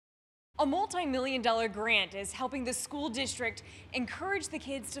A multi-million-dollar grant is helping the school district encourage the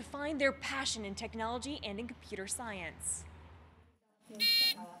kids to find their passion in technology and in computer science.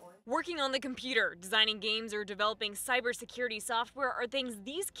 Working on the computer, designing games, or developing cybersecurity software are things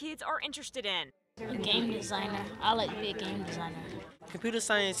these kids are interested in. A game designer. I like to be a game designer. Computer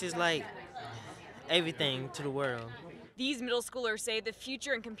science is like everything to the world. These middle schoolers say the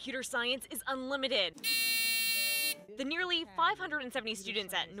future in computer science is unlimited. The nearly 570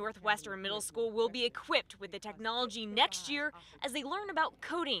 students at Northwestern Middle School will be equipped with the technology next year as they learn about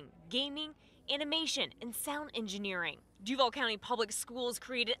coding, gaming, animation, and sound engineering. Duval County Public Schools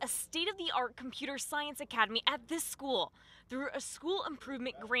created a state-of-the-art computer science academy at this school through a school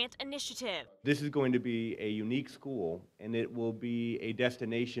improvement grant initiative. This is going to be a unique school, and it will be a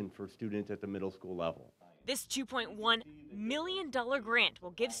destination for students at the middle school level. This $2.1 million grant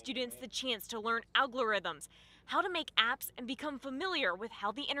will give students the chance to learn algorithms, how to make apps, and become familiar with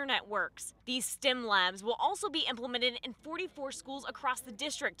how the internet works. These STEM labs will also be implemented in 44 schools across the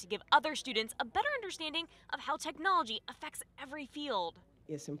district to give other students a better understanding of how technology affects every field.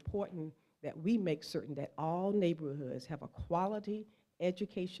 It's important that we make certain that all neighborhoods have a quality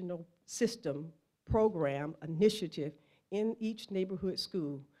educational system, program, initiative in each neighborhood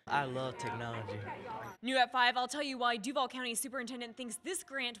school. I love technology. New at 5, I'll tell you why Duval County Superintendent thinks this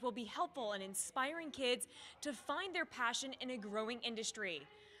grant will be helpful in inspiring kids to find their passion in a growing industry.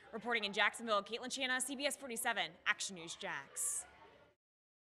 Reporting in Jacksonville, Caitlin Channa, CBS 47, Action News Jax.